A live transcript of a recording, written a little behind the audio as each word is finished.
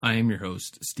I am your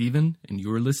host, Steven, and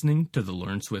you are listening to the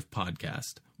Learn Swift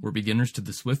podcast, where beginners to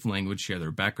the Swift language share their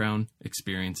background,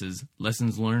 experiences,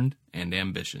 lessons learned, and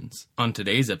ambitions. On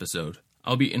today's episode,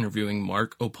 I'll be interviewing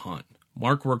Marc Aupont.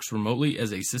 Marc works remotely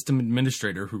as a system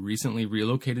administrator who recently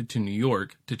relocated to New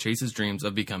York to chase his dreams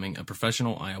of becoming a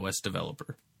professional iOS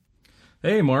developer.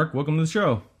 Hey, Marc, welcome to the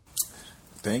show.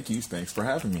 Thank you. Thanks for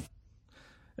having me.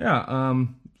 Yeah,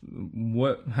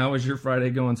 how is your Friday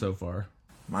going so far?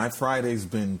 My Friday's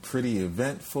been pretty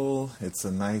eventful. It's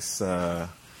a nice, I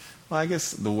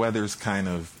guess the weather's kind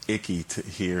of icky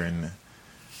here in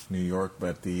New York,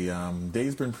 but the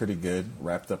day's been pretty good.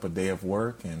 Wrapped up a day of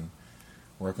work and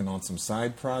working on some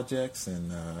side projects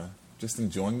and just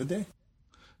enjoying the day.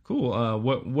 Cool.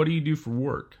 What do you do for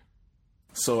work?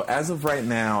 So as of right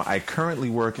now, I currently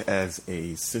work as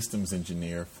a systems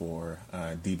engineer for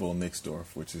Diebold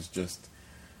Nixdorf, which is just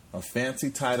a fancy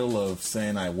title of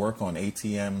saying I work on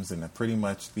ATMs and pretty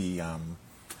much the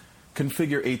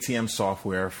configure ATM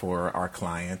software for our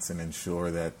clients and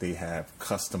ensure that they have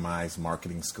customized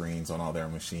marketing screens on all their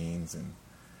machines, and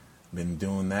been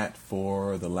doing that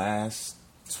for the last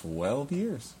 12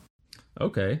 years.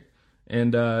 Okay.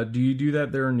 And do you do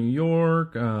that there in New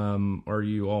York? Are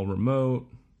you all remote?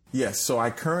 Yes. So I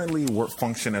currently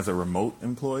function as a remote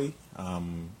employee.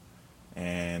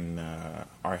 And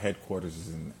our headquarters is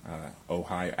in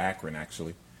Ohio, Akron,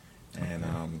 actually.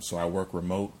 And so I work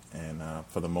remote, and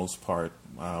for the most part,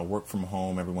 work from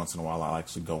home. Every once in a while, I'll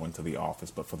actually go into the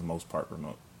office, but for the most part,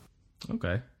 remote.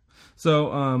 Okay.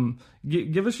 So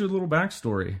give us your little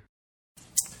backstory.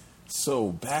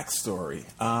 So, backstory.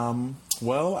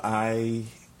 Well, I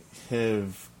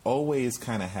have always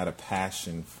kind of had a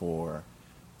passion for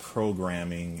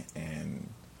programming and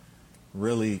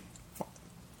really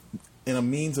in a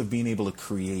means of being able to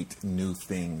create new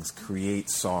things, create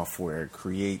software,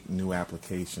 create new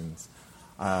applications.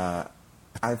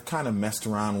 I've kind of messed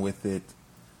around with it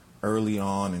early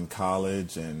on in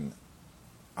college, and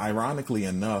ironically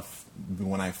enough,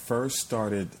 when I first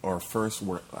started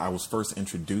I was first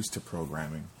introduced to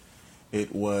programming,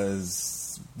 it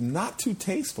was not too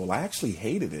tasteful. I actually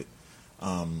hated it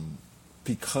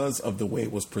because of the way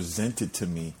it was presented to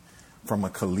me from a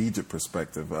collegiate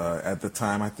perspective. At the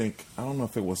time, I don't know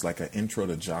if it was like an intro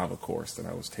to Java course that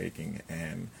I was taking,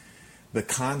 and the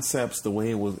concepts, the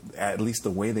way it was, at least the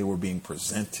way they were being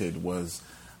presented, was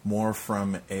more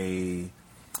from a,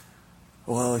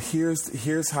 well,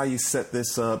 here's how you set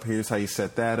this up, here's how you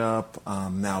set that up.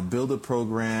 Now build a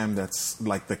program that's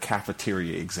like the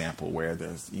cafeteria example, where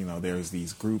there's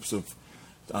these groups of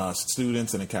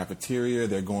students in a cafeteria.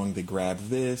 They're going to grab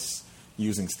this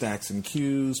using stacks and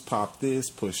queues, pop this,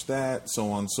 push that,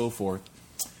 so on and so forth.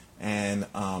 And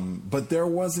but there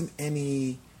wasn't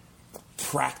any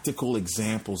practical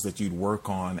examples that you'd work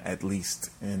on, at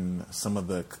least in some of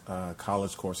the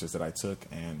college courses that I took,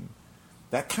 and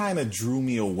that kind of drew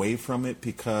me away from it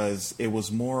because it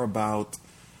was more about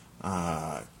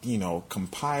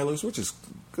compilers, which is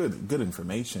good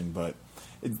information, but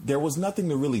there was nothing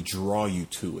to really draw you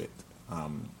to it.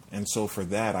 And so for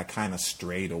that, I kind of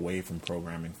strayed away from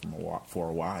programming for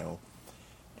a while.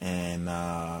 And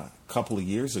a couple of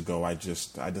years ago, I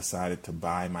decided to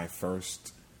buy my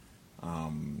first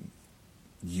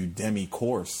Udemy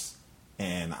course,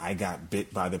 and I got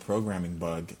bit by the programming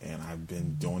bug, and I've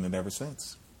been doing it ever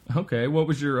since. Okay, what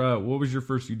was your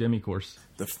first Udemy course?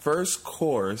 The first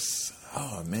course,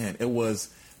 it was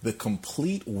the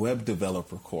Complete Web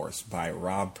Developer course by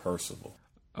Rob Percival.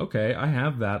 Okay, I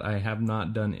have that. I have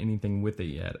not done anything with it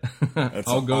yet. It's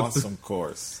an awesome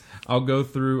course. I'll go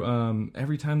through,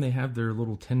 every time they have their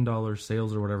little $10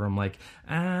 sales or whatever, I'm like,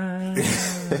 it's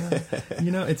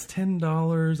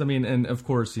 $10. I mean, and of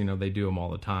course, they do them all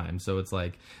the time. So it's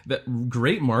like, that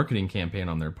great marketing campaign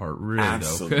on their part, really,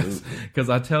 Absolutely. though. Because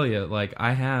I tell you, like,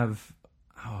 I have,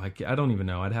 I don't even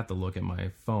know. I'd have to look at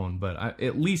my phone, but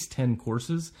at least 10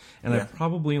 courses, and I've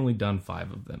probably only done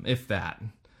 5 of them, if that.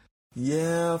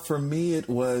 Yeah, for me it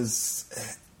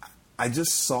was, I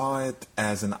just saw it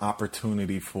as an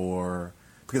opportunity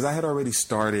because I had already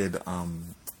started a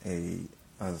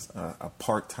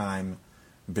part-time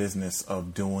business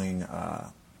of doing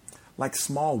like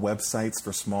small websites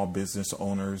for small business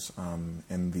owners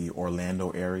in the Orlando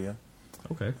area.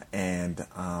 Okay. And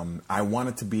I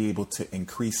wanted to be able to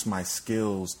increase my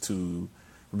skills to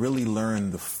really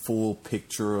learn the full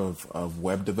picture of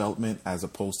web development, as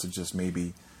opposed to just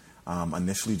maybe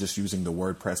initially just using the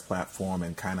WordPress platform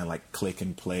and kind of like click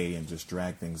and play and just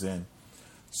drag things in.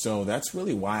 So that's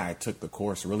really why I took the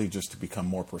course, really just to become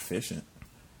more proficient.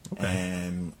 Okay.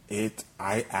 And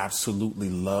I absolutely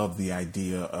love the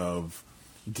idea of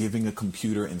giving a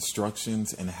computer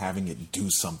instructions and having it do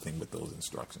something with those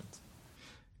instructions.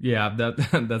 Yeah,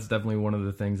 that's definitely one of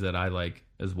the things that I like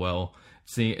as well.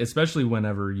 See, especially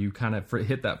whenever you kind of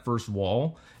hit that first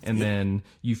wall and then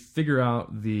you figure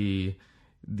out the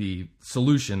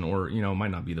solution, or, you know, it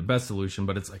might not be the best solution,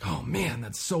 but it's like, oh man,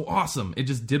 that's so awesome. It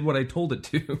just did what I told it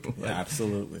to. Yeah,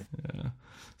 absolutely. Yeah.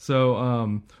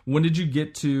 So, when did you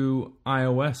get to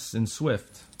iOS and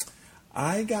Swift?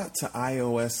 I got to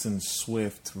iOS and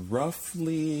Swift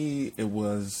roughly, it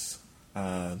was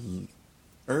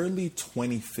early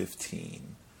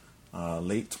 2015.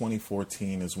 Late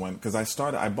 2014 is when, because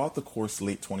I bought the course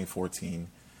late 2014,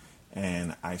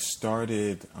 and I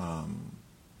started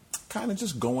kind of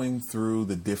just going through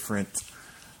the different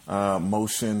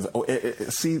motions.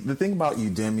 See, the thing about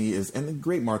Udemy is, and the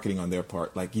great marketing on their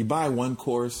part, like you buy one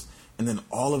course and then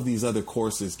all of these other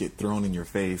courses get thrown in your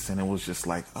face. And it was just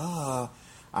like, I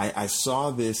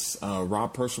saw this,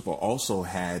 Rob Percival also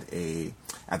had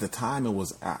at the time it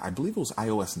was, I believe it was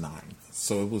iOS 9.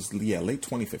 So it was, late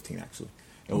 2015 actually.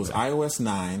 It was iOS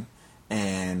 9,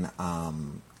 and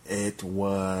it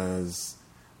was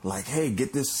like, hey,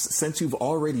 get this, since you've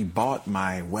already bought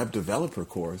my web developer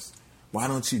course, why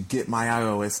don't you get my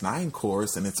iOS 9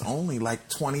 course, and it's only like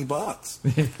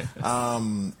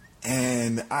 $20.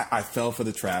 And I fell for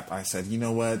the trap. I said, you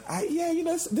know what?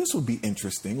 This will be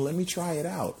interesting. Let me try it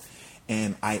out.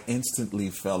 And I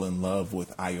instantly fell in love with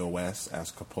iOS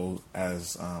as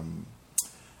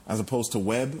opposed to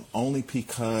web, only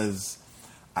because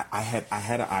I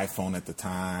had an iPhone at the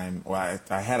time, or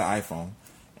I had an iPhone,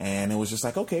 and it was just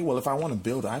like, okay, well, if I want to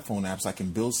build iPhone apps, I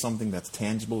can build something that's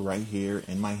tangible right here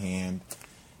in my hand.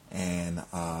 And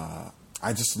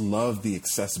I just love the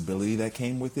accessibility that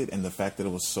came with it, and the fact that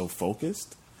it was so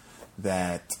focused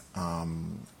that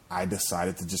I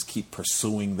decided to just keep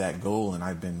pursuing that goal, and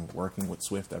I've been working with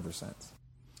Swift ever since.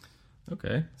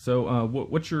 Okay, so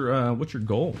what's your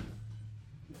goal?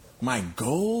 My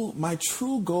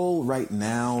true goal right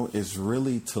now is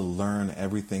really to learn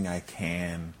everything I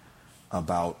can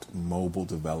about mobile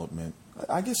development.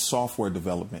 I guess software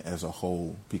development as a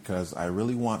whole, because I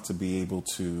really want to be able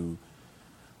to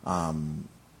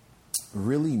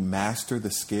really master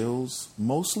the skills,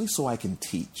 mostly so I can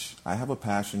teach. I have a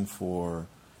passion for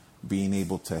being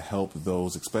able to help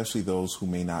those, especially those who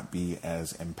may not be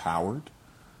as empowered.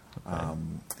 Okay.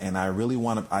 And I really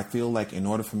I feel like in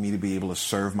order for me to be able to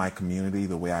serve my community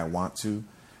the way I want to,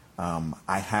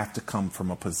 I have to come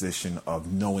from a position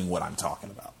of knowing what I'm talking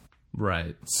about.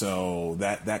 Right. So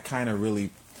that kind of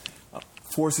really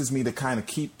forces me to kind of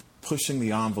keep pushing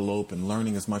the envelope and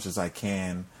learning as much as I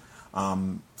can,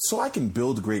 so I can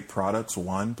build great products,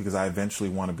 one, because I eventually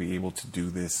want to be able to do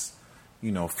this,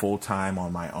 full time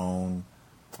on my own.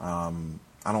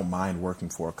 I don't mind working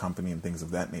for a company and things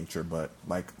of that nature, but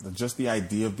just the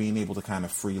idea of being able to kind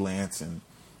of freelance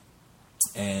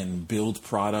and build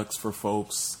products for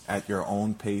folks at your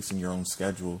own pace and your own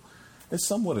schedule is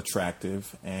somewhat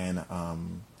attractive. And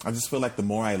I just feel like the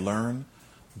more I learn,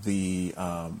 the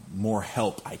more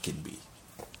help I can be.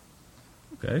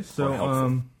 Okay,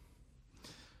 so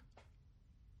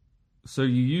so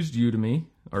you used Udemy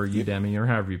or Udemy or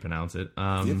however you pronounce it.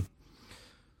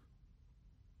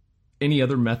 Any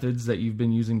other methods that you've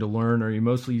been using to learn? Are you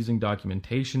mostly using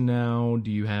documentation now?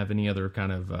 Do you have any other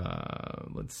kind of,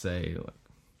 let's say,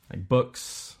 like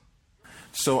books?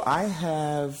 So I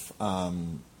have,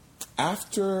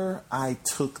 after I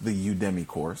took the Udemy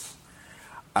course,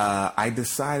 I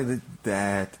decided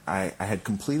that I had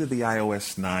completed the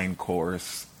iOS 9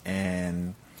 course.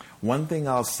 And one thing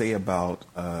I'll say about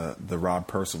the Rob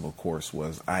Percival course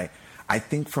was I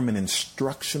think from an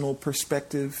instructional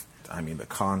perspective, I mean, the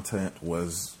content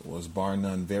was bar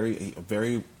none very.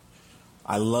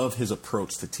 I love his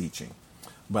approach to teaching,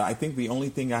 but I think the only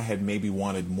thing I had maybe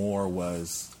wanted more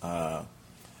was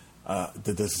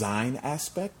the design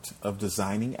aspect of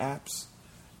designing apps,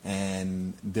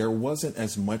 and there wasn't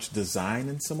as much design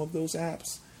in some of those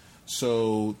apps.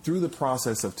 So through the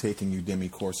process of taking Udemy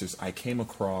courses, I came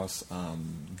across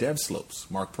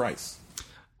DevSlopes, Marc Price.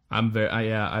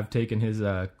 I've taken his.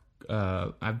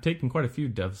 I've taken quite a few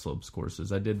DevSlopes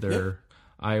courses. I did their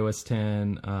iOS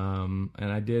 10, and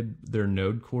I did their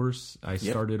Node course. I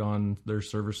started on their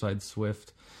server-side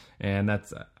Swift, and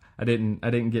I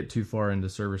didn't get too far into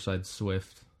server-side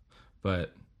Swift,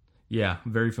 but yeah,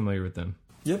 very familiar with them.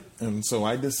 Yep, and so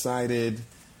I decided,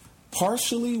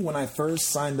 partially when I first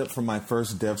signed up for my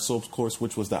first DevSlopes course,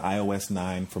 which was the iOS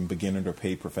 9 from beginner to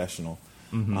paid professional,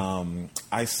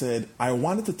 I said I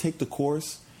wanted to take the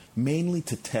course mainly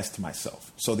to test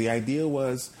myself. So the idea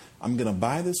was, I'm going to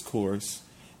buy this course,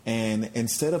 And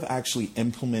instead of actually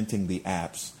implementing the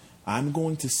apps, I'm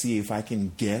going to see if I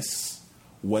can guess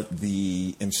what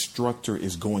the instructor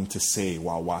is going to say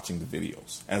while watching the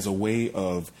videos as a way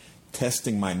of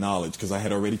testing my knowledge, because I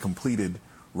had already completed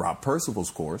Rob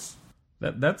Percival's course.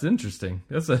 That's interesting.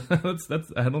 That's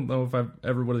I don't know if I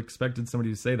ever would have expected somebody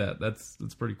to say that.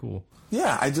 That's pretty cool.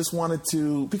 Yeah, I just wanted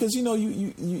to, because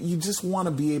you just want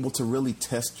to be able to really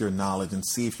test your knowledge and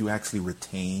see if you actually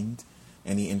retained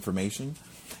any information.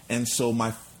 And so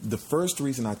the first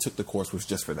reason I took the course was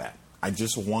just for that. I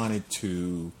just wanted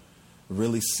to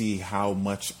really see how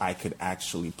much I could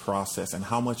actually process and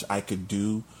how much I could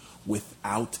do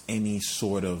without any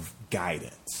sort of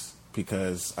guidance.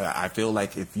 Because I feel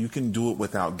like if you can do it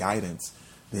without guidance,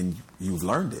 then you've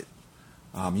learned it.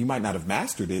 You might not have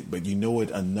mastered it, but you know it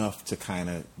enough to kind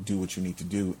of do what you need to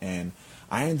do. And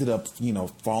I ended up,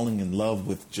 falling in love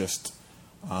with just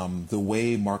the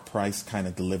way Marc Price kind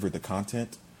of delivered the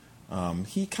content.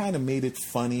 He kind of made it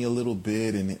funny a little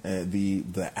bit, and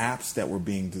the apps that were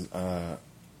being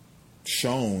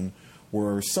shown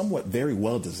were somewhat very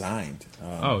well designed.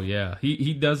 Oh yeah,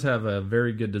 he does have a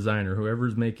very good designer.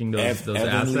 Whoever's making those assets.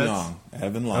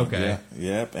 Evan Long. Okay. Yeah,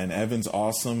 yep. And Evan's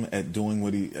awesome at doing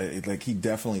what he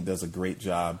definitely does a great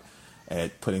job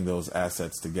at putting those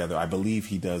assets together. I believe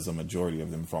he does a majority of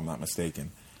them, if I'm not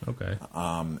mistaken. Okay.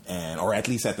 Or at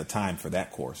least at the time for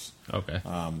that course. Okay.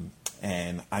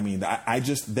 And I mean, I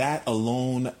just, that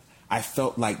alone, I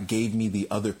felt like gave me the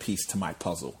other piece to my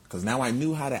puzzle, because now I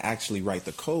knew how to actually write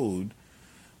the code,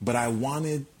 but I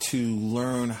wanted to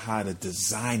learn how to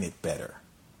design it better.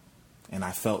 And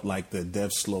I felt like the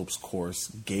DevSlopes course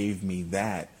gave me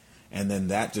that. And then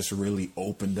that just really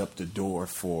opened up the door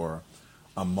for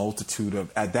a multitude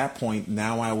of, at that point,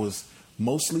 now I was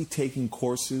mostly taking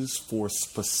courses for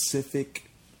specific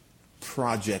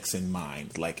projects in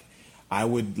mind. Like, I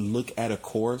would look at a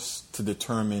course to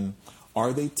determine,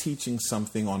 are they teaching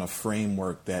something on a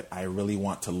framework that I really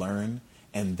want to learn?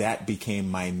 And that became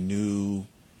my new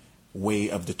way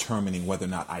of determining whether or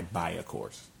not I'd buy a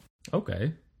course.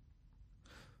 Okay.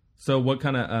 So what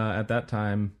kind of, at that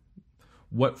time,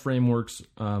 what frameworks,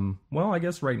 well, I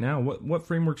guess right now, what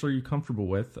frameworks are you comfortable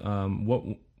with?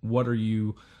 What are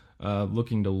you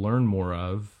looking to learn more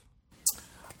of?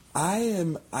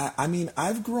 I mean,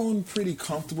 I've grown pretty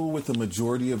comfortable with the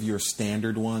majority of your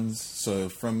standard ones. So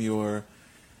from your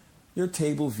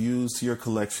table views to your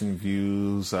collection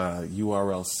views,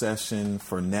 URL session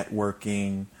for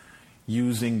networking,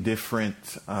 using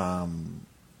different,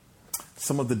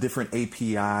 some of the different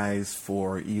APIs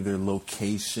for either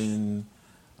location,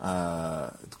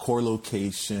 core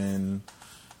location,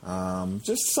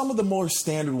 just some of the more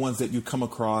standard ones that you come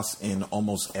across in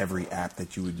almost every app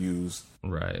that you would use.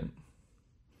 Right.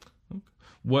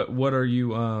 What are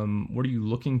you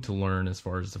looking to learn as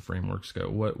far as the frameworks go?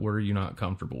 What are you not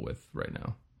comfortable with right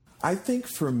now? I think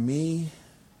for me,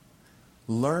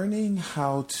 learning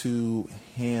how to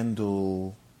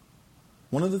handle,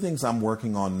 one of the things I'm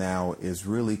working on now is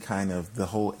really kind of the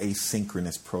whole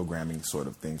asynchronous programming sort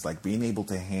of things, like being able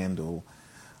to handle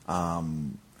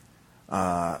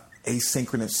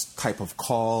asynchronous type of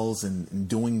calls and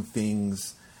doing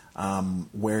things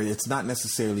where it's not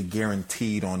necessarily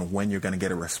guaranteed on when you're going to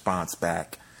get a response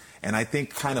back. And I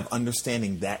think kind of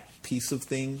understanding that piece of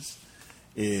things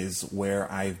is where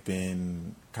I've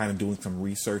been kind of doing some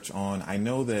research on. I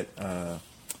know that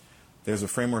there's a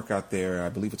framework out there, I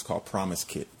believe it's called Promise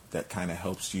Kit, that kind of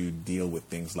helps you deal with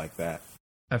things like that.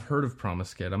 I've heard of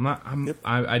Promise Kit. Yep.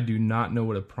 I do not know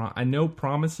what I know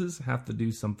promises have to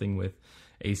do something with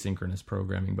asynchronous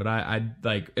programming, but I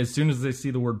like, as soon as I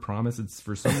see the word promise, it's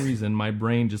for some reason my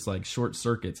brain just like short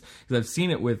circuits, because I've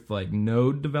seen it with like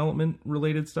node development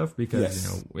related stuff, because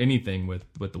yes. Anything with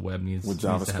the web needs with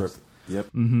JavaScript. Needs to have, yep.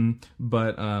 Mm-hmm.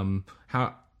 But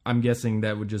how, I'm guessing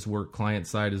that would just work client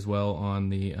side as well on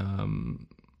the on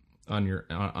an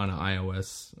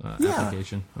iOS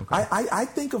application. Okay. I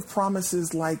think of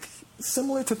promises like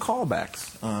similar to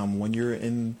callbacks when you're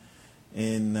in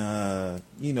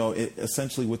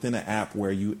essentially within an app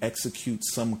where you execute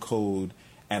some code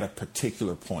at a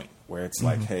particular point where it's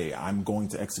like, hey, I'm going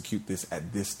to execute this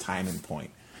at this time and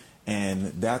point.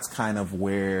 And that's kind of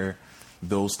where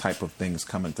those type of things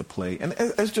come into play. And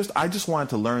I just wanted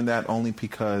to learn that only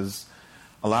because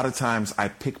a lot of times I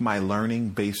pick my learning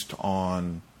based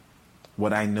on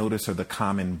what I notice are the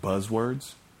common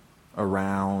buzzwords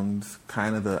around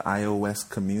kind of the iOS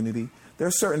community. There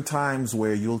are certain times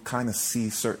where you'll kind of see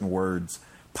certain words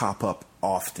pop up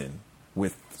often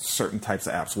with certain types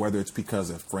of apps, whether it's because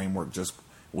a framework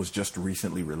was just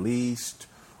recently released,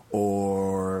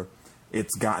 or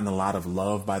it's gotten a lot of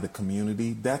love by the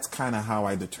community. That's kind of how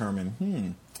I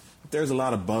determine, if there's a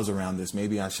lot of buzz around this,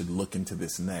 maybe I should look into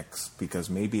this next, because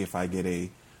maybe if I get a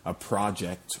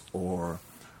project or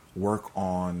work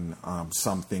on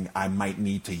something, I might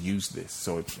need to use this.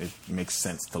 So it makes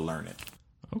sense to learn it.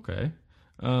 Okay.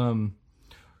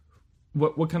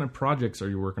 What kind of projects are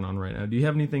you working on right now? Do you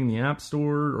have anything in the App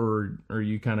Store, or are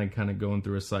you kind of going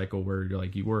through a cycle where you're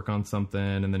like, you work on something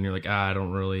and then you're like, I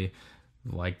don't really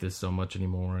like this so much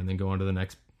anymore, and then go on to the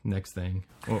next thing?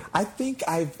 Or, I think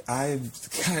I've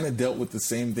kind of dealt with the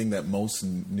same thing that most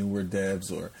newer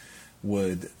devs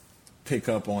would pick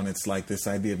up on. It's like this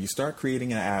idea of you start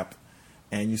creating an app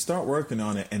and you start working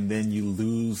on it, and then you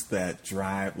lose that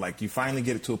drive. Like, you finally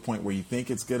get it to a point where you think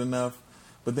it's good enough,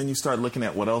 but then you start looking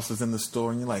at what else is in the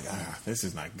store and you're like, this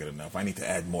is not good enough. I need to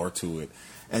add more to it.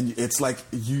 And it's like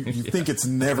you think it's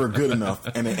never good enough,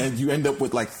 and you end up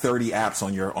with like 30 apps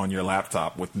on your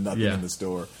laptop with nothing in the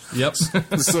store. Yep.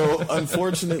 So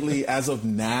unfortunately, as of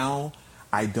now,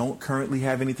 I don't currently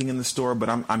have anything in the store, but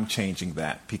I'm changing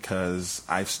that, because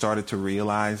I've started to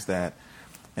realize that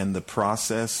in the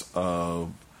process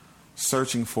of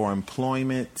searching for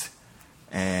employment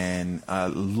and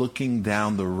looking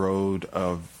down the road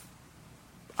of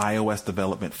iOS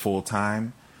development full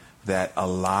time, that a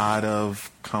lot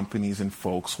of companies and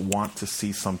folks want to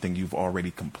see something you've already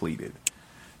completed.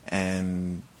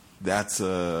 And it's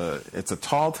a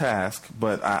tall task,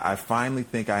 but I finally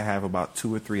think I have about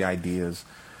 2 or 3 ideas.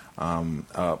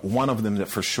 One of them that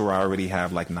for sure I already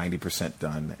have like 90%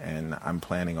 done, and I'm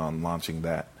planning on launching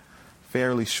that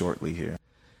fairly shortly here.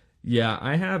 Yeah,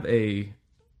 I have a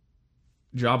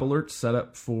job alert set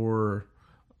up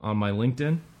on my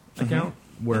LinkedIn account,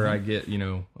 where I get,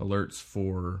 alerts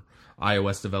for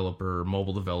iOS developer,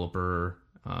 mobile developer.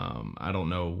 I don't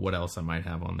know what else I might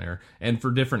have on there. And for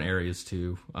different areas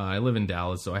too. I live in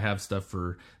Dallas, so I have stuff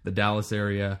for the Dallas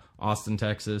area, Austin,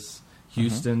 Texas,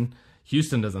 Houston.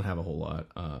 Houston doesn't have a whole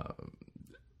lot.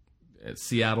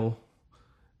 Seattle.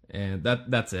 And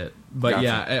that's it. But gotcha.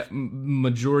 Yeah,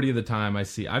 majority of the time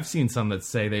I've seen some that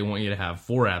say they want you to have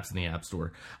 4 apps in the App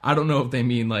Store. I don't know if they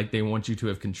mean like they want you to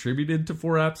have contributed to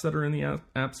 4 apps that are in the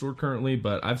App Store currently,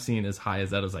 but I've seen as high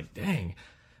as that. I was like, dang,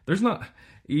 there's not,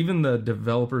 even the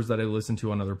developers that I listen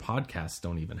to on other podcasts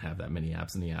don't even have that many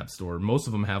apps in the App Store. Most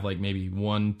of them have like maybe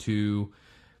 1, 2,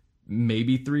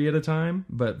 maybe 3 at a time,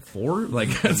 but 4, like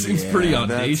that seems pretty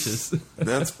audacious.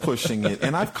 That's pushing it.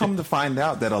 And I've come to find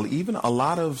out that even a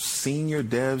lot of senior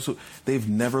devs, they've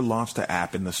never launched an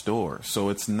app in the store. So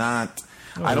it's not,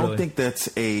 I don't think that's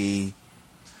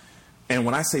and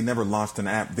when I say never launched an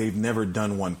app, they've never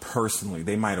done one personally.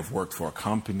 They might have worked for a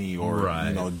company or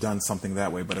done something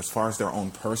that way. But as far as their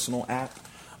own personal app,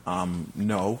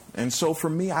 no. And so for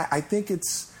me, I think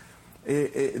it's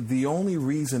the only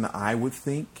reason I would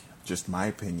think, just my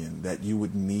opinion, that you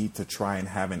would need to try and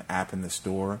have an app in the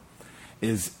store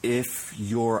is if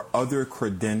your other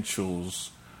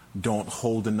credentials don't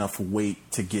hold enough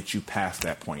weight to get you past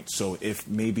that point. So if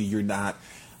maybe you're not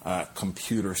a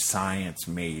computer science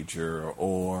major,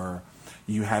 or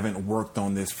you haven't worked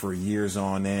on this for years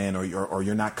on end, or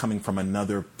you're not coming from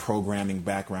another programming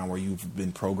background where you've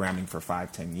been programming for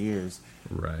 5-10 years,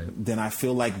 right? Then I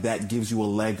feel like that gives you a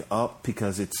leg up,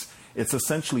 because it's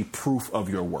essentially proof of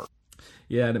your work.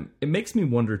 Yeah, and it makes me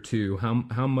wonder too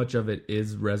how much of it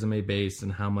is resume based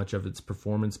and how much of it's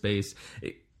performance based,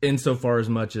 insofar as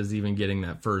much as even getting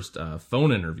that first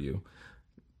phone interview.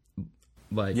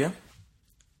 Like,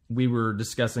 we were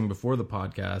discussing before the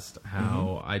podcast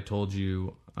how I told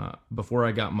you before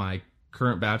I got my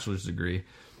current bachelor's degree,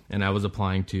 and I was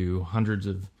applying to hundreds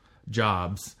of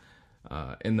jobs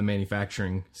in the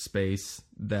manufacturing space,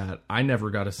 that I never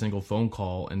got a single phone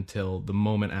call until the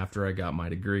moment after I got my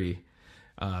degree.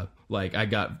 Like, I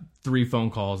got 3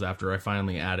 phone calls after I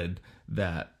finally added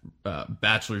that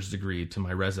bachelor's degree to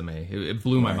my resume. It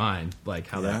blew my mind, like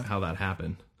how that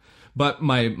happened. But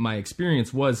my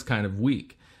experience was kind of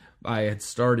weak. I had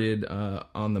started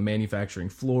on the manufacturing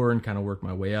floor and kind of worked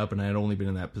my way up, and I had only been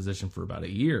in that position for about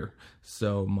a year.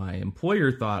 So my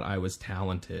employer thought I was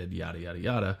talented, yada, yada,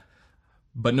 yada.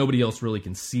 But nobody else really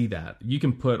can see that. You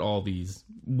can put all these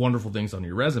wonderful things on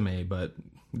your resume, but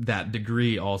that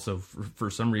degree also,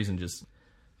 for some reason, just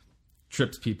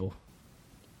trips people.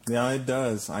 Yeah, it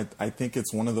does. I think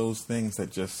it's one of those things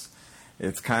that just,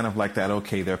 it's kind of like that,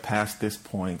 okay, they're past this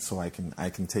point, so I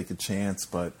can take a chance.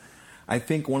 But I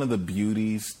think one of the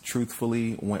beauties,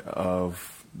 truthfully,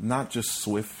 of not just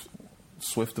Swift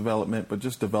development, but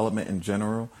just development in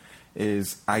general,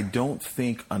 is I don't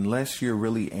think, unless you're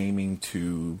really aiming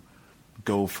to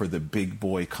go for the big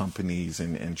boy companies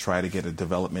and try to get a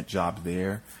development job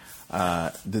there,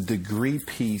 The degree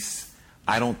piece,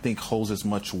 I don't think holds as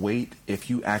much weight if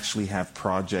you actually have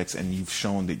projects and you've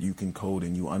shown that you can code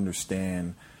and you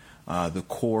understand the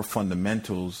core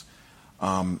fundamentals.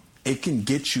 It can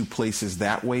get you places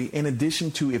that way, in addition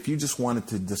to if you just wanted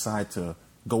to decide to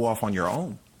go off on your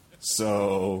own.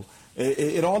 So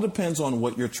it all depends on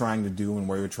what you're trying to do and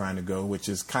where you're trying to go, which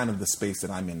is kind of the space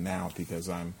that I'm in now, because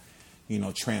I'm,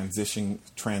 transitioning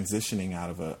out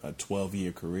of a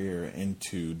 12-year career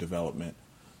into development.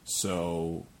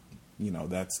 So,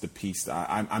 that's the piece.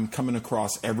 I'm coming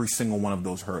across every single one of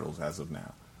those hurdles as of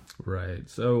now. Right.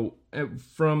 So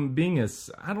from being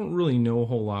I don't really know a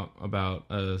whole lot about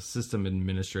a system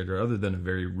administrator other than a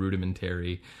very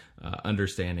rudimentary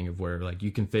understanding of where, like,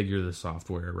 you configure the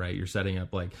software, right? You're setting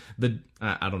up, like,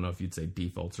 I don't know if you'd say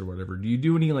defaults or whatever. Do you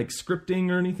do any, like,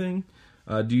 scripting or anything?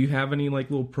 Do you have any,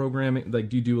 like, little programming? Like,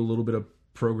 do you do a little bit of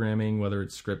programming, whether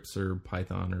it's scripts or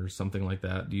Python or something like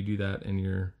that? Do you do that in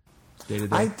your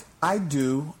day-to-day? I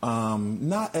do,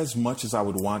 not as much as I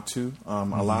would want to.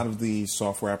 A lot of the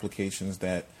software applications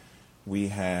that we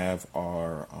have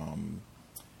are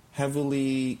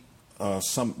heavily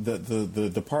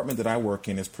the department that I work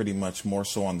in is pretty much more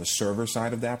so on the server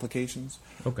side of the applications.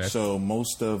 Okay. So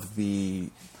most of the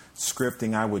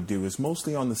scripting I would do is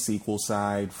mostly on the SQL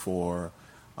side for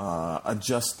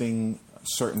adjusting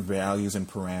certain values and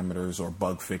parameters or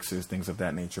bug fixes, things of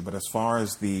that nature. But as far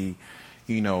as the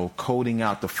coding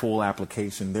out the full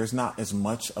application, there's not as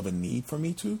much of a need for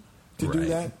me to Right. do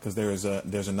that, because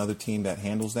there's another team that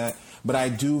handles that. But I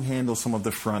do handle some of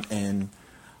the front end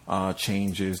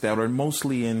changes that are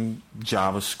mostly in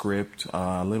JavaScript,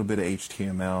 a little bit of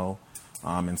HTML,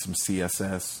 and some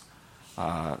CSS.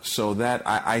 So that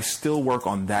I still work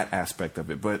on that aspect of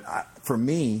it. But for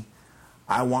me,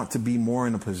 I want to be more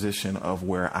in a position of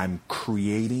where I'm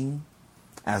creating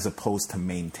as opposed to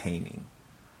maintaining.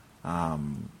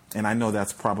 And I know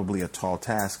that's probably a tall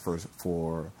task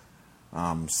for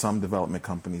some development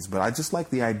companies, but I just like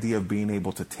the idea of being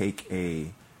able to take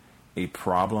a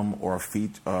problem or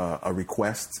a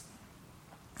request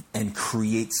and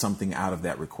create something out of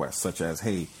that request, such as,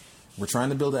 hey, we're trying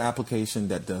to build an application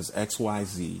that does X, Y,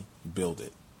 Z, build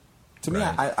it. To me,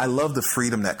 I love the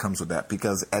freedom that comes with that,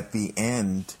 because at the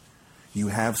end, you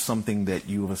have something that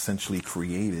you have essentially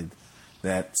created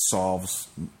that solves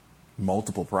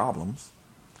multiple problems,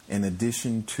 in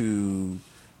addition to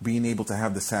being able to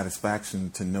have the satisfaction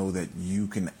to know that you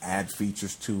can add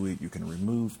features to it, you can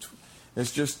remove.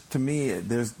 It's just, to me,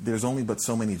 there's only but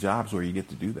so many jobs where you get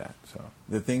to do that. So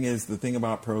the thing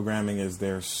about programming is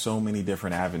there's so many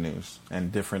different avenues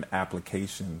and different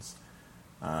applications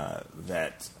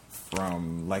that,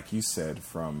 from, like you said,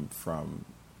 from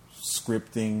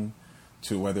scripting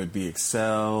to whether it be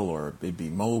Excel or it be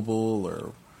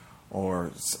mobile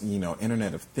or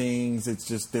Internet of Things. It's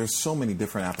just, there's so many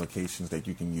different applications that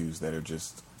you can use that are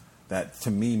just, that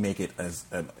to me make it as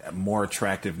more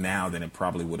attractive now than it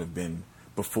probably would have been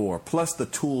before. Plus the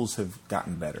tools have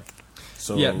gotten better.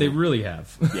 So yeah, they really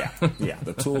have. yeah.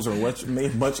 The tools are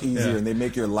made much easier, and they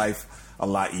make your life a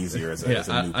lot easier as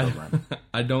a new programmer.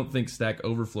 I don't think Stack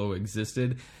Overflow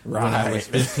existed when I was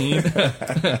 15.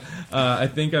 I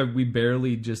think we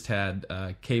barely just had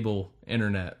cable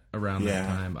internet around that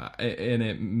time, and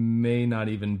it may not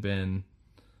even been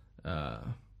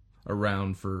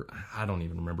around for, I don't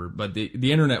even remember, but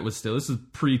the internet was still, this is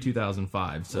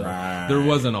pre-2005, so there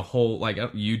wasn't a whole, like,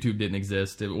 YouTube didn't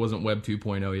exist, it wasn't Web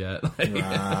 2.0 yet.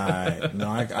 Right. No,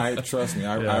 I trust me,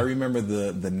 I remember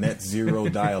the net zero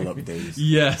dial-up days.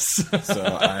 Yes. So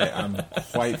I'm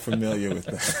quite familiar with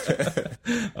that.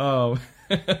 Oh,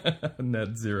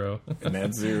 Net Zero.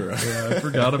 Net Zero. Yeah, I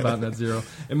forgot about Net Zero.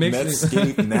 It makes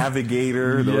Netscape,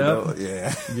 Navigator.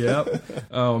 Yep.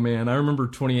 Oh man, I remember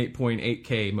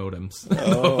 28.8K modems.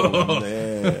 Oh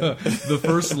man. The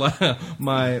first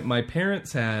my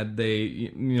parents had,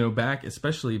 they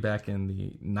especially back in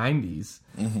the 90s.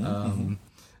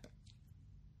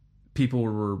 People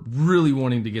were really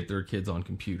wanting to get their kids on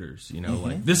computers,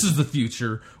 like, this is the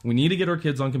future. We need to get our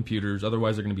kids on computers,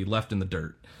 otherwise they're going to be left in the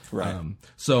dirt. Right.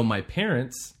 So my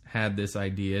parents had this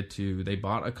idea they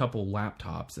bought a couple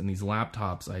laptops, and these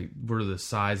laptops were the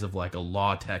size of like a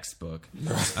law textbook.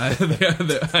 I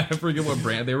forget what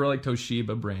brand. They were like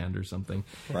Toshiba brand or something.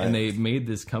 Right. And they made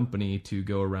this company to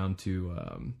go around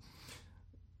to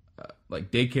like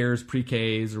daycares,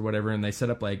 pre-Ks or whatever, and they set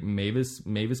up like Mavis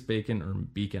Beacon,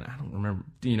 I don't remember,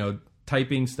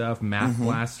 typing stuff, Math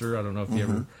Blaster. I don't know if you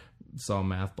ever saw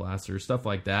Math Blaster, stuff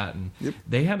like that, and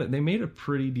they made a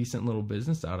pretty decent little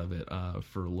business out of it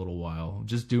for a little while,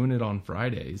 just doing it on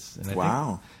Fridays. And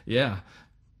I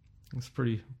think, It's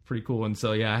pretty cool. And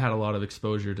so, yeah, I had a lot of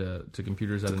exposure to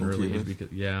computers at an early age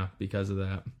because of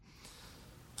that.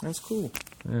 That's cool.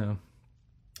 Yeah.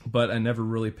 But I never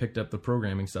really picked up the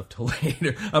programming stuff till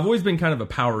later. I've always been kind of a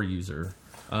power user.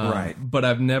 Right. But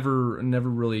I've never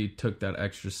really took that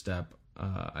extra step.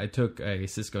 I took a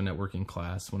Cisco networking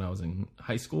class when I was in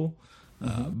high school.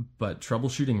 But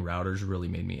troubleshooting routers really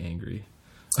made me angry.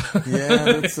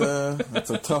 Yeah, that's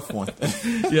a tough one.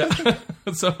 Yeah.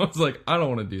 So I was like, I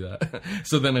don't want to do that.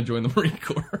 So then I joined the Marine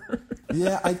Corps.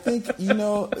 Yeah, I think,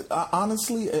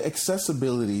 honestly,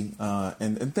 accessibility,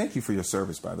 and thank you for your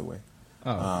service, by the way.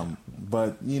 Oh.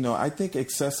 But, I think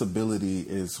accessibility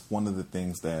is one of the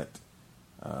things that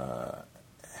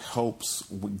helps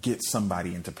get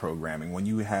somebody into programming. When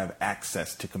you have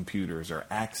access to computers or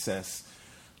access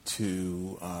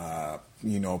to,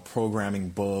 programming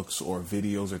books or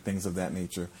videos or things of that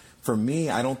nature. For me,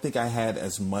 I don't think I had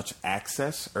as much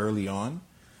access early on.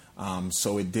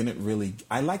 So it didn't really,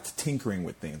 I liked tinkering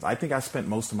with things. I think I spent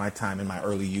most of my time in my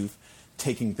early youth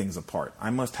taking things apart. I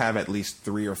must have at least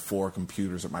 3 or 4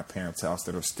 computers at my parents' house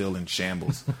that are still in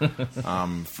shambles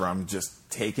from just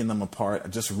taking them apart,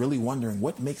 just really wondering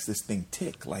what makes this thing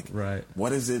tick. Like, right.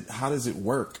 What is it? How does it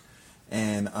work?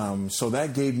 And so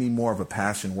that gave me more of a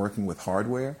passion working with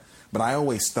hardware. But I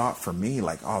always thought for me,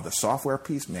 like, the software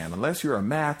piece, man, unless you're a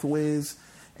math whiz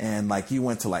and like you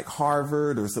went to like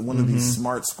Harvard or one of these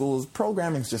smart schools,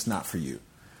 programming's just not for you.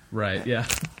 Right. Yeah.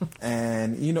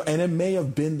 And, and it may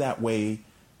have been that way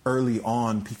early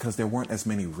on because there weren't as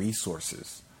many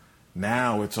resources.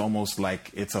 Now it's almost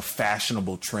like it's a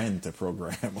fashionable trend to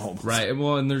program. Almost. Right.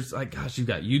 Well, and there's like, gosh, you've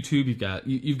got YouTube,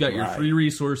 you've got your free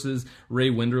resources. Ray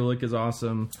Winderlich is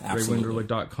awesome. Absolutely.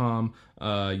 RayWinderlich.com.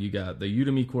 You got the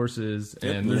Udemy courses,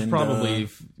 Yep, and there's Linda. probably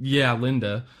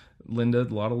Linda,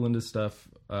 a lot of Linda stuff.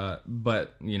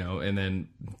 But and then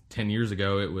 10 years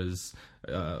ago it was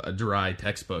a dry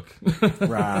textbook.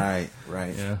 Right.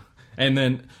 Yeah. And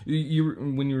then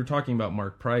when you were talking about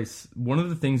Marc Price, one of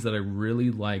the things that I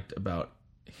really liked about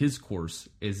his course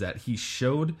is that he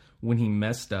showed when he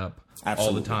messed up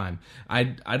all the time. I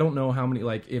don't know how many,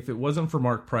 like, if it wasn't for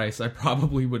Marc Price, I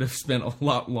probably would have spent a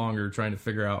lot longer trying to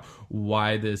figure out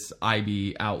why this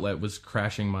IB outlet was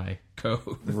crashing my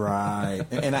code. Right.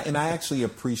 And I actually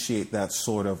appreciate that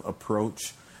sort of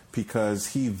approach because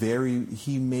he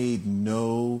made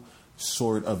no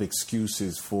sort of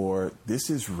excuses for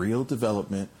this is real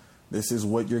development. This is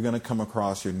what you're going to come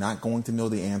across. You're not going to know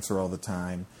the answer all the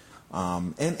time.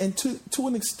 And to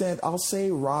an extent, I'll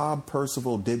say Rob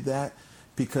Percival did that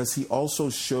because he also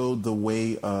showed the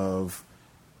way of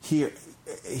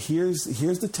here's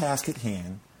the task at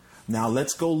hand. Now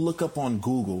let's go look up on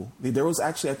Google. There was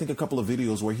actually, I think, a couple of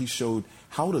videos where he showed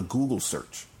how to Google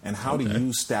search and how to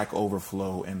use Stack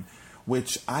Overflow, and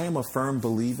which I am a firm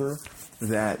believer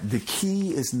that the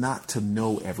key is not to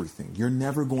know everything. You're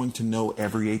never going to know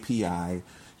every API.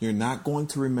 You're not going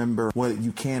to remember what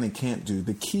you can and can't do.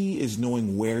 The key is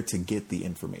knowing where to get the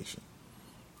information.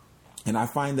 And I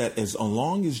find that as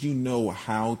long as you know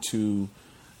how to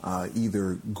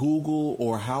either Google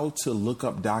or how to look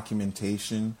up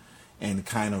documentation and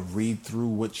kind of read through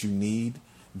what you need,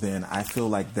 then I feel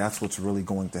like that's what's really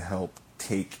going to help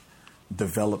take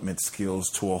development skills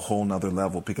to a whole nother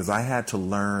level. Because I had to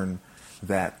learn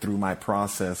that through my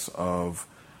process of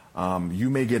you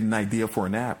may get an idea for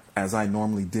an app, as I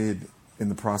normally did in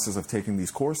the process of taking these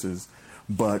courses,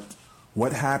 but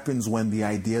what happens when the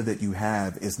idea that you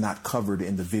have is not covered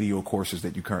in the video courses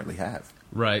that you currently have?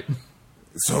 Right.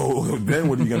 So then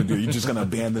what are you going to do? You're just going to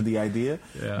abandon the idea?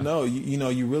 Yeah. No,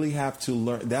 you really have to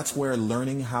learn. That's where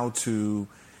learning how to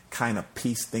kind of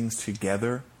piece things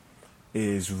together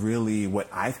is really what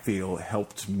I feel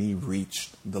helped me reach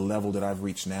the level that I've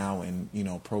reached now in,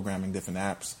 programming different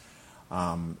apps.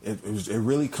 It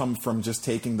really comes from just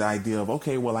taking the idea of,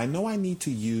 okay, well, I know I need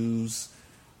to use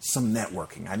some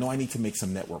networking. I know I need to make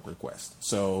some network requests.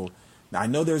 So now I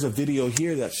know there's a video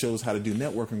here that shows how to do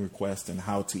networking requests and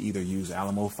how to either use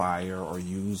Alamo Fire or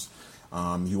use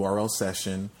URL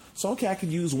session. So, okay, I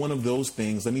could use one of those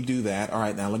things. Let me do that. All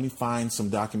right, now let me find some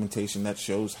documentation that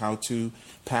shows how to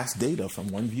pass data from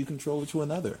one view controller to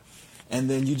another. And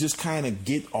then you just kind of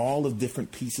get all the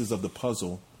different pieces of the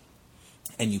puzzle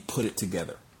and you put it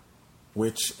together,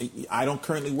 which I don't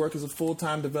currently work as a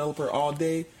full-time developer all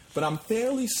day, but I'm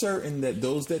fairly certain that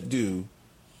those that do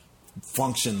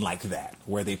function like that,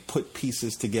 where they put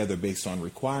pieces together based on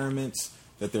requirements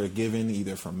that they're given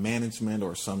either from management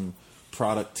or some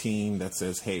product team that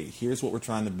says, hey, here's what we're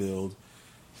trying to build,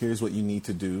 here's what you need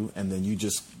to do, and then you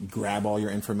just grab all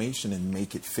your information and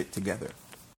make it fit together.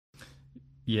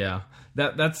 Yeah.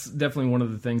 that's definitely one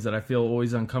of the things that I feel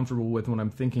always uncomfortable with when I'm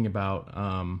thinking about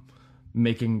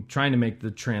trying to make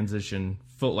the transition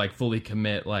fully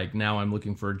commit. Like, now I'm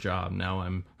looking for a job. Now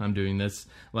I'm doing this.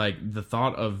 Like, the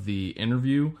thought of the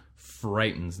interview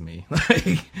frightens me.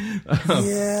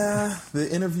 Yeah, the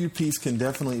interview piece can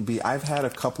definitely be. I've had a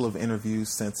couple of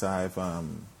interviews since I've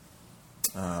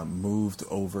moved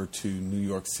over to New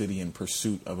York City in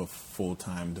pursuit of a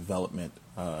full-time development,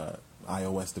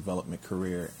 iOS development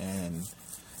career, and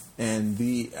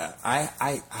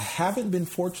I haven't been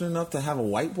fortunate enough to have a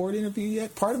whiteboard interview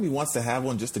yet. Part of me wants to have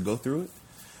one just to go through it,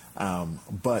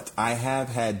 but I have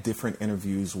had different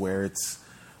interviews where it's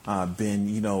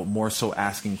been, more so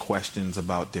asking questions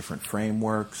about different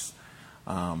frameworks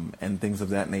and things of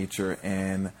that nature,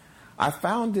 and I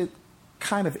found it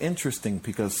kind of interesting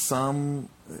because some,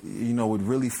 would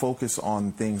really focus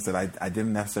on things that I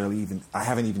didn't necessarily I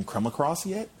haven't even come across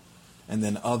yet. And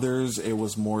then others, it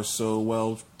was more so,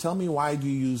 well, tell me why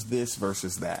you use this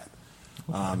versus that.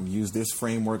 Okay. Use this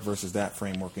framework versus that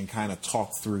framework, and kind of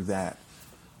talk through that.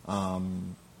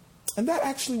 And that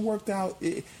actually worked out.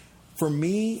 For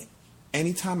me,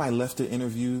 anytime I left an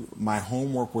interview, my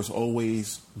homework was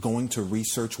always going to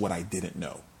research what I didn't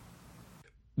know.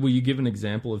 Will you give an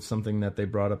example of something that they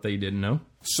brought up that you didn't know?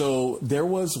 So there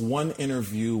was one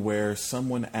interview where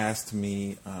someone asked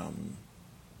me,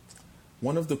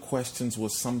 one of the questions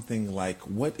was something like,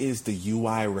 what is the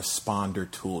UI responder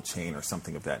tool chain, or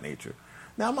something of that nature?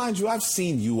 Now, mind you, I've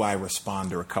seen UI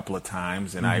responder a couple of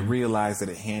times, and I realize that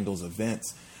it handles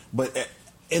events. But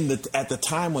at the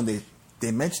time when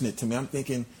they mentioned it to me, I'm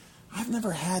thinking, I've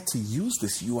never had to use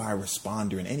this UI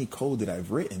responder in any code that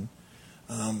I've written.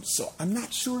 So I'm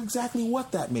not sure exactly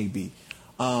what that may be.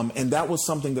 And that was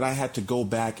something that I had to go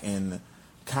back and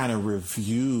kind of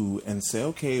review and say,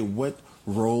 okay, what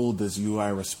role does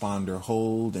UI responder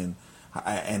hold, and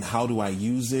how do I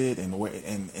use it,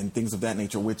 and things of that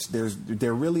nature, which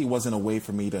there really wasn't a way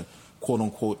for me to quote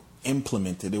unquote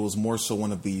implement it. It was more so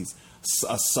one of these,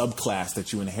 a subclass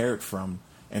that you inherit from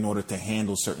in order to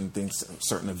handle certain things,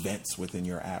 certain events within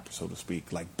your app, so to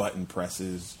speak, like button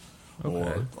presses.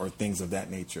 Okay. Or things of that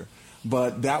nature.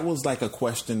 But that was like a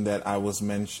question that was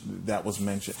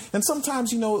mentioned. And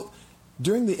sometimes,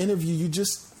 during the interview, you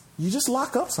just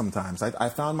lock up sometimes. I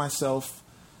found myself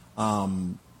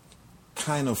kind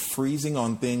of freezing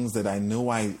on things that I knew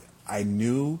I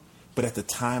knew, but at the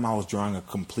time I was drawing a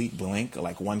complete blank.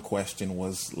 Like, one question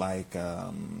was like,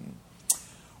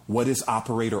 what is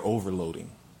operator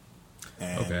overloading?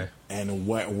 And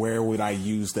where would I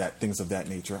use that, things of that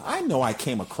nature. I know I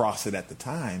came across it at the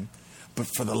time, but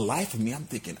for the life of me, I'm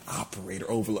thinking operator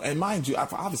overload. And mind you,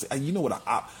 obviously, you know what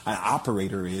an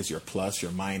operator is, your plus,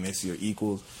 your minus, your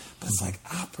equals. But it's like,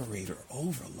 operator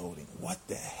overloading. What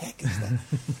the heck is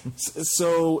that?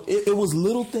 So it was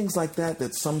little things like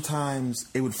that sometimes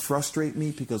it would frustrate me,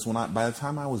 because by the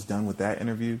time I was done with that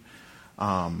interview,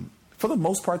 for the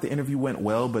most part, the interview went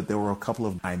well, but there were a couple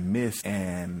of I missed,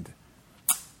 and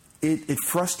it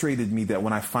frustrated me that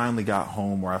when I finally got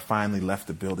home, or I finally left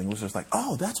the building, it was just like,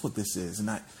 oh, that's what this is.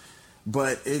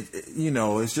 But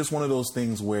it's just one of those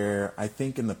things where I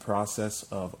think in the process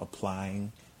of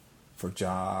applying for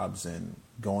jobs and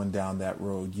going down that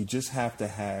road, you just have to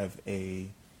have a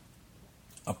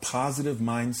positive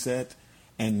mindset,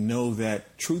 and know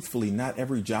that truthfully, not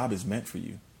every job is meant for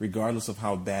you, regardless of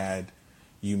how bad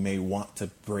you may want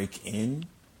to break in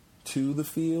to the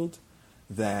field.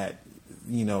 That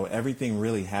everything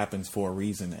really happens for a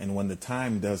reason. And when the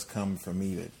time does come for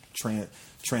me to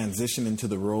transition into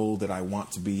the role that I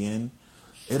want to be in,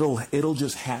 it'll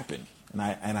just happen. And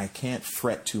I can't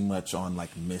fret too much on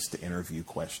like missed interview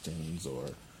questions or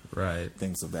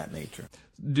things of that nature.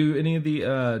 Do any of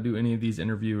these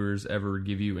interviewers ever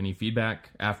give you any feedback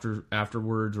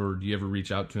afterwards, or do you ever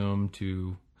reach out to them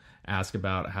to ask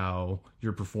about how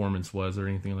your performance was or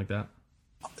anything like that?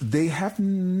 They have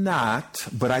not,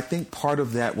 but I think part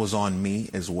of that was on me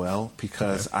as well,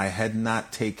 because I had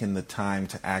not taken the time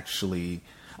to actually,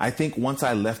 I think once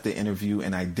I left the interview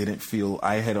and I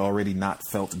had already not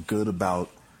felt good about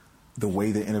the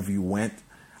way the interview went,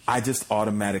 I just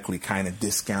automatically kind of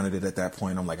discounted it at that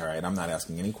point. I'm like, all right, I'm not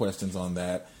asking any questions on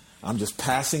that. I'm just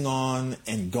passing on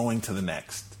and going to the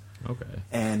next. Okay.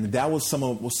 And that was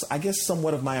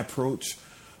somewhat of my approach.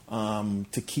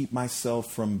 To keep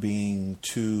myself from being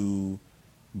too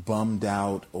bummed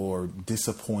out or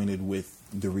disappointed with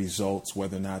the results,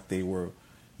 whether or not they were,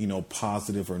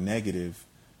 positive or negative,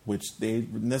 which they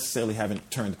necessarily haven't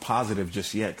turned positive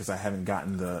just yet, because I haven't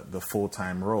gotten the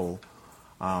full-time role.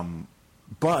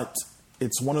 But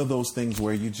it's one of those things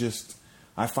where you just,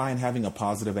 I find having a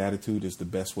positive attitude is the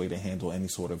best way to handle any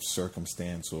sort of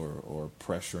circumstance or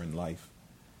pressure in life.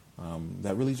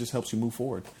 That really just helps you move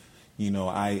forward.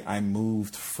 I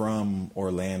moved from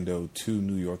Orlando to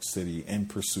New York City in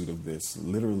pursuit of this.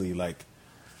 Literally,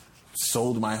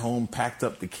 sold my home, packed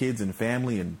up the kids and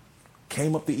family, and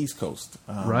came up the East Coast.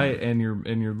 Right, and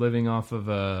you're living off of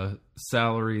a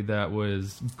salary that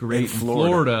was great in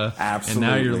Florida. Absolutely.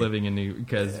 And now you're living in New.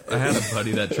 Because I had a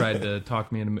buddy that tried to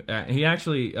talk me into. He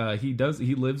actually he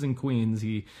lives in Queens.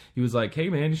 He was like, hey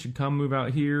man, you should come move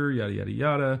out here, yada yada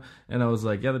yada. And I was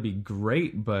like, yeah, that'd be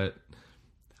great, but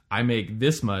I make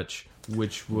this much,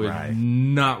 which would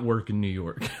not work in New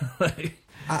York.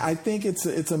 I think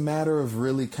it's a matter of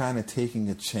really kind of taking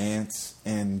a chance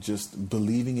and just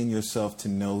believing in yourself to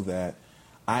know that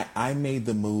I made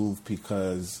the move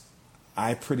because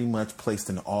I pretty much placed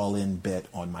an all-in bet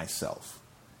on myself.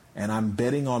 And I'm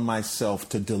betting on myself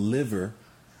to deliver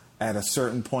at a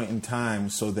certain point in time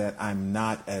so that I'm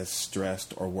not as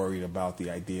stressed or worried about the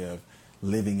idea of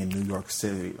living in New York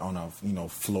City on a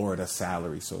Florida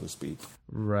salary, so to speak.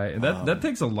 Right. And that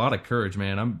takes a lot of courage,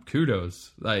 man.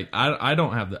 Kudos.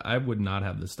 I would not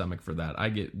have the stomach for that. I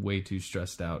get way too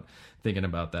stressed out thinking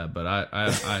about that, but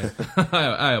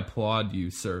I applaud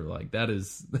you, sir. That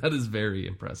is very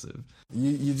impressive.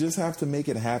 You just have to make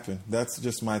it happen. That's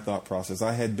just my thought process.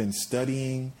 I had been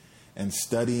studying and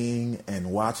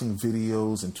watching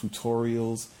videos and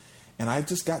tutorials, and I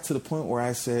just got to the point where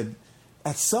I said,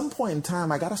 at some point in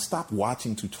time, I got to stop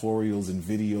watching tutorials and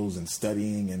videos and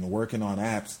studying and working on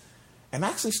apps and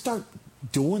actually start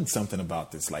doing something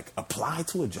about this, apply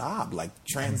to a job,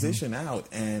 transition out.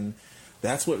 And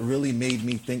that's what really made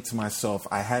me think to myself,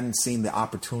 I hadn't seen the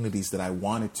opportunities that I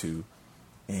wanted to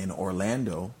in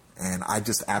Orlando. And I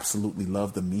just absolutely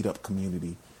love the meetup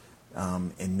community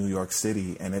in New York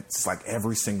City. And it's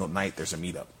every single night there's a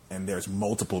meetup, and there's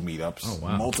multiple meetups,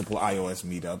 multiple iOS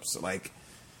meetups.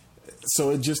 So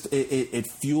it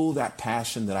fueled that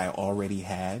passion that I already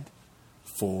had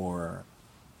for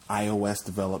iOS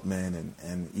development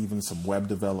and even some web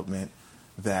development,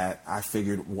 that I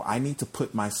figured, I need to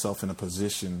put myself in a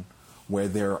position where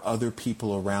there are other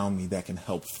people around me that can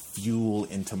help fuel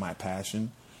into my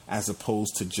passion, as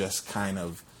opposed to just kind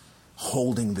of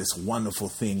holding this wonderful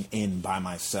thing in by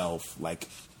myself, like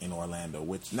in Orlando.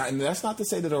 And that's not to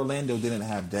say that Orlando didn't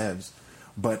have devs,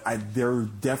 but there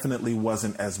definitely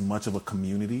wasn't as much of a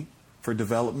community for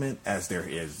development as there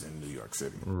is in New York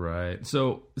City. Right.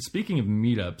 So speaking of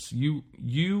meetups,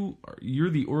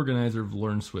 you're the organizer of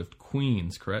Learn Swift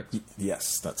Queens, correct?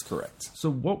 Yes, that's correct.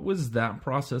 So what was that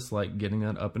process like, getting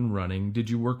that up and running? Did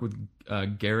you work with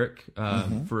Garrick?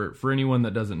 For anyone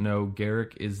that doesn't know,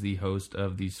 Garrick is the host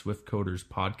of the Swift Coders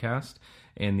podcast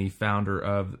and the founder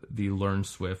of the Learn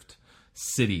Swift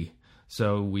City.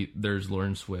 So there's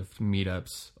Learn Swift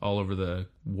meetups all over the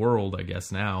world, I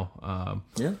guess now.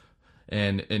 Yeah.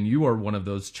 And you are one of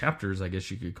those chapters, I guess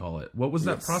you could call it. What was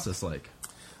that process like?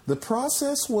 The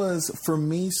process was, for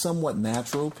me, somewhat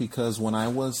natural, because when I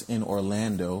was in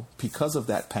Orlando, because of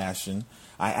that passion,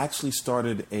 I actually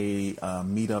started a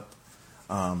meetup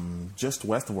just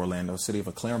west of Orlando, city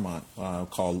of Claremont,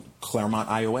 called Claremont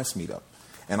iOS Meetup.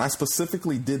 And I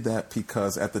specifically did that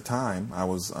because at the time I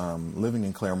was living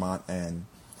in Claremont, and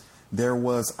there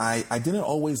was, I didn't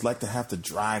always like to have to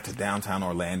drive to downtown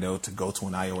Orlando to go to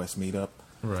an iOS meetup.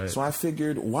 Right. So I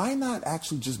figured, why not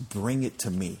actually just bring it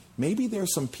to me? Maybe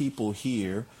there's some people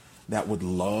here that would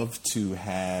love to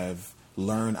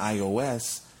learn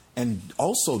iOS and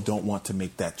also don't want to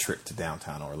make that trip to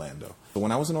downtown Orlando. So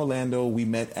when I was in Orlando, we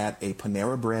met at a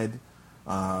Panera Bread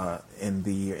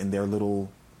in their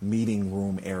little meeting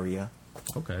room area.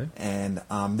 Okay. And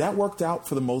that worked out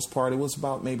for the most part. It was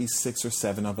about maybe 6 or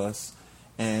 7 of us.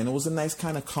 And it was a nice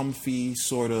kind of comfy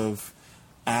sort of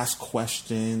ask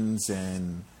questions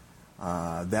and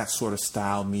that sort of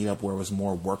style meetup, where it was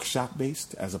more workshop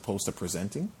based as opposed to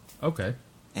presenting. Okay.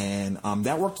 And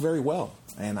that worked very well.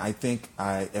 And I think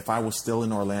if I was still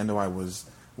in Orlando, I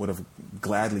would have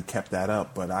gladly kept that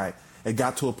up. But it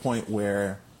got to a point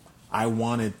where I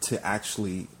wanted to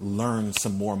actually learn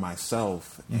some more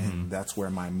myself, and that's where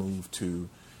my move to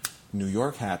New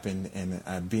York happened.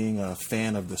 And being a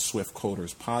fan of the Swift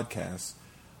Coders podcast,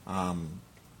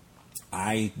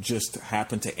 I just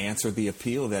happened to answer the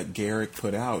appeal that Garrick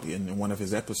put out in one of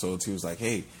his episodes. He was like,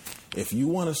 "Hey, if you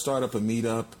want to start up a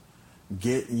meetup,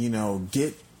 get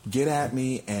at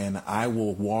me, and I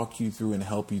will walk you through and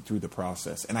help you through the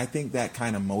process." And I think that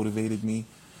kind of motivated me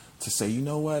to say, you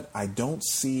know what, I don't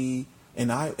see,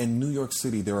 in New York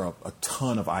City there are a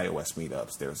ton of iOS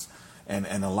meetups.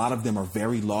 And a lot of them are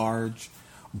very large,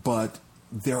 but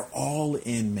they're all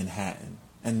in Manhattan.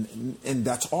 And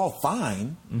that's all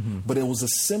fine, but it was a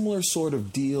similar sort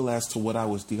of deal as to what I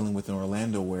was dealing with in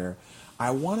Orlando, where I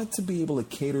wanted to be able to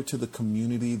cater to the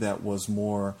community that was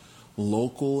more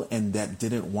local and that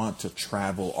didn't want to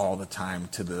travel all the time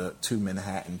to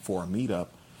Manhattan for a meetup.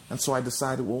 And so I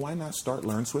decided, well, why not start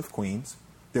Learn Swift Queens?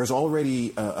 There's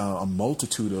already a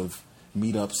multitude of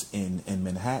meetups in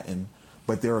Manhattan,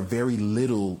 but there are very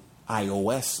little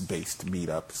iOS-based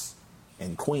meetups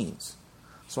in Queens.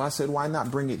 So I said, why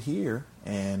not bring it here?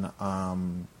 And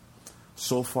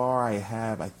so far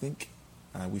I think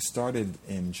we started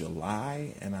in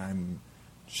July, and I'm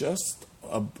just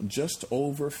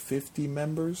over 50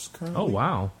 members currently. Oh,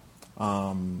 wow.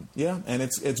 Yeah, and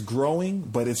it's growing,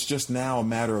 but it's just now a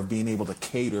matter of being able to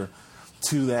cater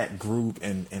to that group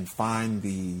and find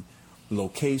the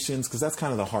locations, because that's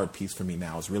kind of the hard piece for me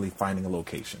now, is really finding a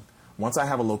location. Once I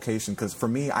have a location, because for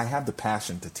me, I have the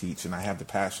passion to teach and I have the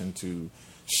passion to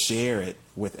share it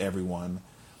with everyone.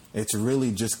 It's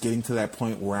really just getting to that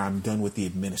point where I'm done with the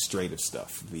administrative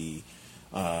stuff, the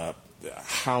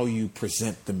how you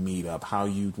present the meetup, how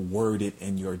you word it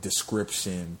in your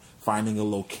description, finding a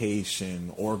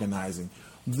location, organizing.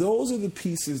 Those are the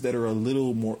pieces that are a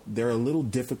little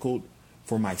difficult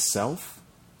for myself,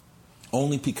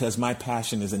 only because my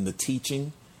passion is in the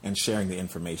teaching and sharing the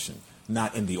information,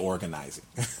 not in the organizing.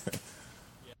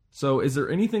 So is there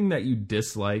anything that you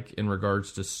dislike in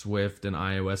regards to Swift and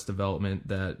iOS development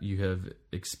that you have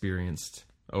experienced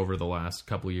over the last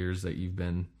couple of years that you've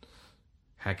been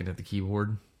hacking at the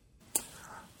keyboard?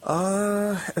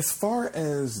 As far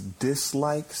as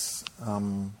dislikes,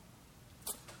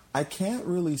 I can't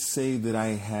really say that I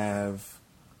have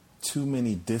too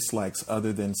many dislikes,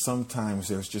 other than sometimes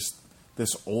there's just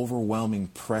this overwhelming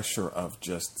pressure of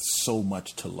just so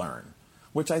much to learn,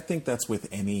 which I think that's with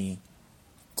any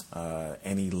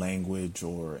language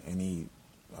or any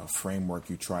framework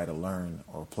you try to learn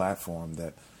or platform,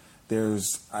 that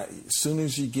as soon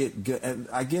as you get good, and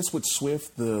I guess with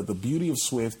Swift, the beauty of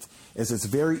Swift is it's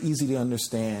very easy to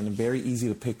understand and very easy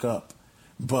to pick up,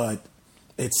 but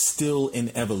it's still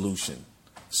in evolution.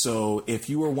 So if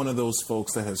you are one of those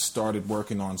folks that has started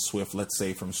working on Swift, let's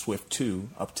say from Swift 2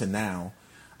 up to now,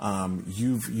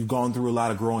 you've gone through a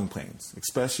lot of growing pains,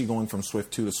 especially going from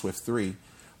Swift 2 to Swift 3.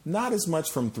 Not as much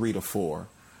from 3 to 4,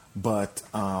 but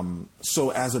so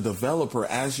as a developer,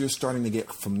 as you're starting to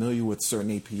get familiar with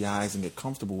certain APIs and get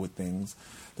comfortable with things,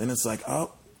 then it's like,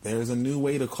 oh, there's a new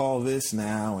way to call this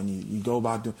now, and you go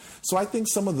about doing. So I think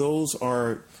some of those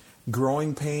are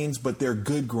growing pains, but they're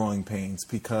good growing pains,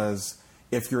 because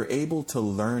if you're able to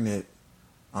learn it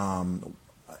and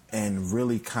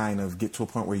really kind of get to a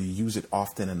point where you use it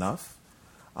often enough,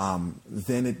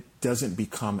 then it doesn't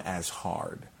become as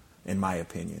hard, in my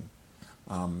opinion.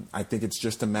 I think it's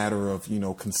just a matter of,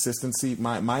 consistency.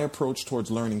 My approach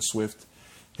towards learning Swift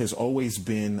has always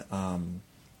been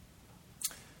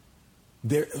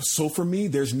there. So for me,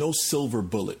 there's no silver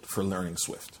bullet for learning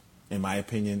Swift. In my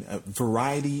opinion,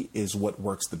 variety is what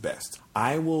works the best.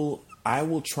 I will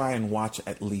try and watch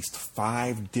at least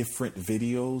 5 different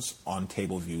videos on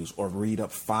table views, or read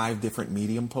up 5 different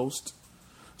Medium posts,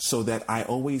 so that I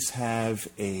always have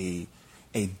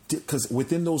because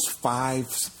within those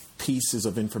 5 pieces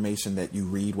of information that you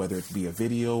read, whether it be a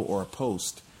video or a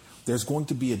post, there's going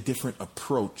to be a different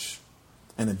approach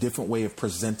and a different way of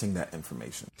presenting that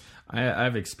information.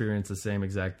 I've experienced the same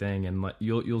exact thing, and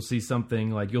you'll see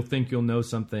something, like you'll think you'll know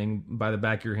something by the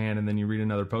back of your hand, and then you read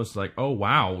another post like, oh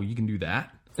wow, you can do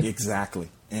that. Exactly,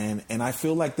 and I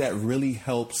feel like that really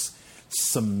helps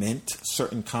cement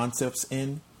certain concepts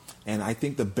in, and I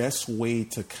think the best way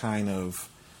to kind of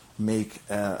make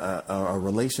a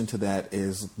relation to that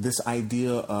is this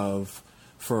idea of,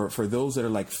 for those that are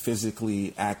like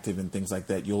physically active and things like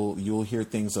that, you'll hear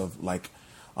things of like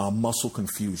muscle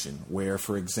confusion, where,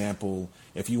 for example,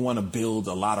 if you want to build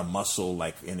a lot of muscle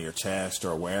like in your chest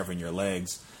or wherever in your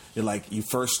legs, you're like, you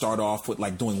first start off with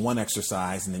like doing one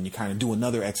exercise, and then you kind of do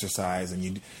another exercise,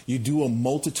 and you do a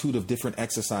multitude of different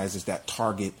exercises that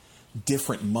target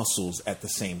different muscles at the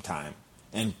same time.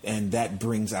 And that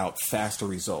brings out faster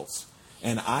results.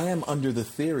 And I am under the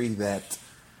theory that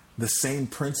the same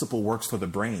principle works for the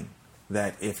brain,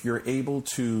 that if you're able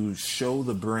to show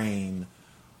the brain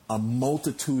a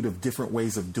multitude of different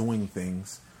ways of doing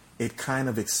things, it kind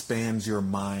of expands your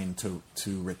mind to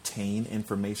retain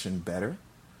information better.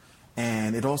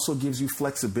 And it also gives you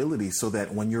flexibility, so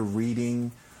that when you're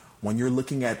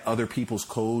looking at other people's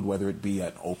code, whether it be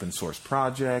an open source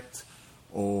project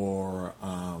or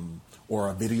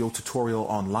a video tutorial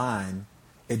online,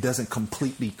 it doesn't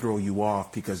completely throw you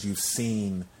off, because you've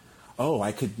seen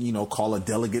I could, call a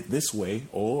delegate this way,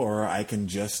 or I can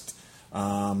just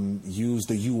use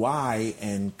the UI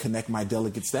and connect my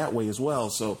delegates that way as well.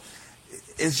 So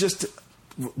it's just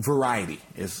variety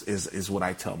is what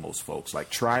I tell most folks. Like,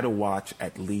 try to watch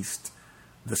at least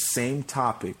the same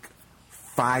topic,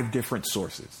 5 different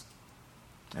sources.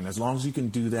 And as long as you can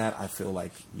do that, I feel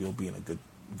like you'll be in a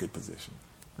good position.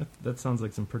 That sounds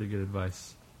like some pretty good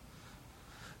advice.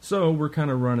 So we're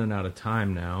kind of running out of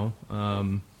time now.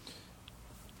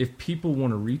 If people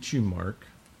want to reach you, Marc,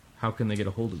 how can they get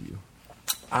a hold of you?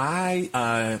 I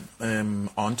am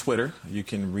on Twitter. You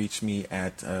can reach me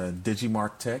at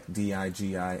DigimarkTech,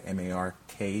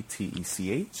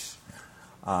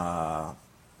 DigiMarktech.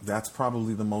 That's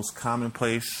probably the most common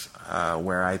place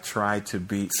where I try to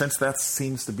be, since that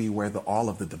seems to be where all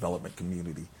of the development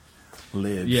community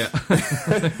lives. Yeah.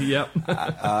 Yep.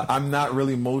 I'm not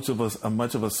really much of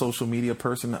a social media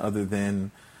person, other than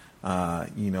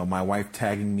my wife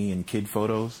tagging me in kid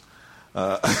photos.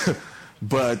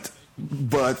 But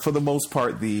for the most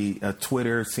part, the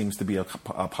Twitter seems to be a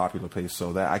popular place,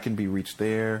 so that I can be reached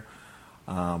there,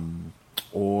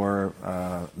 or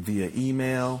via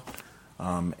email.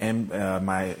 And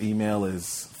my email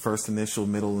is first initial,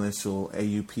 middle initial,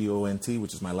 AUPONT,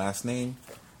 which is my last name,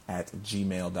 at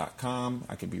gmail.com.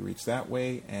 I can be reached that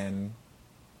way. And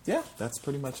yeah, that's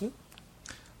pretty much it.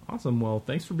 Awesome. Well,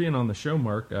 thanks for being on the show,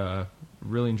 Marc.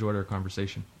 Really enjoyed our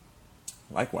conversation.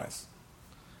 Likewise.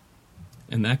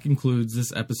 And that concludes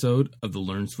this episode of the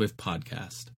Learn Swift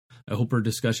podcast. I hope our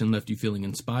discussion left you feeling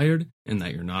inspired and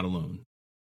that you're not alone.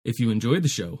 If you enjoyed the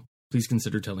show, please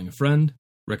consider telling a friend,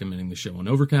 recommending the show on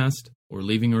Overcast, or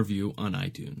leaving a review on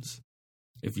iTunes.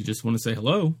 If you just want to say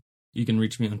hello, you can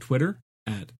reach me on Twitter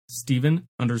at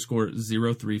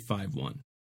Steven_0351.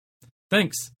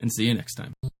 Thanks, and see you next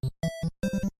time.